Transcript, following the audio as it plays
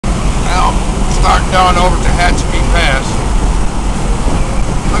starting down over Tehatchapi Pass.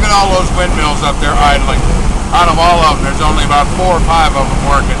 Look at all those windmills up there idling. Out of all of them, there's only about 4 or 5 of them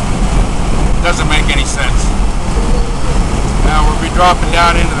working. Doesn't make any sense. Now we'll be dropping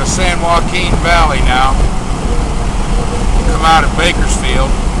down into the San Joaquin Valley now. Come out of Bakersfield.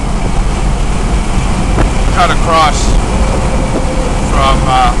 Cut across from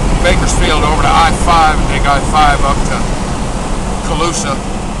Bakersfield over to I-5 and take I-5 up to Colusa.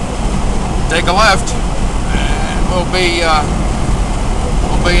 Take a left, and we'll be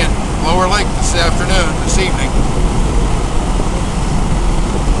in Lower Lake this evening.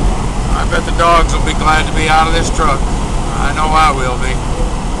 I bet the dogs will be glad to be out of this truck. I know I will be.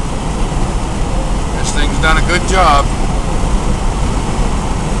 This thing's done a good job.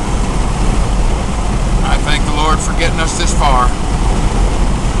 I thank the Lord for getting us this far.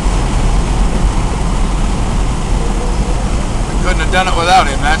 We couldn't have done it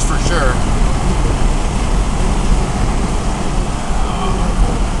without him, that's for sure.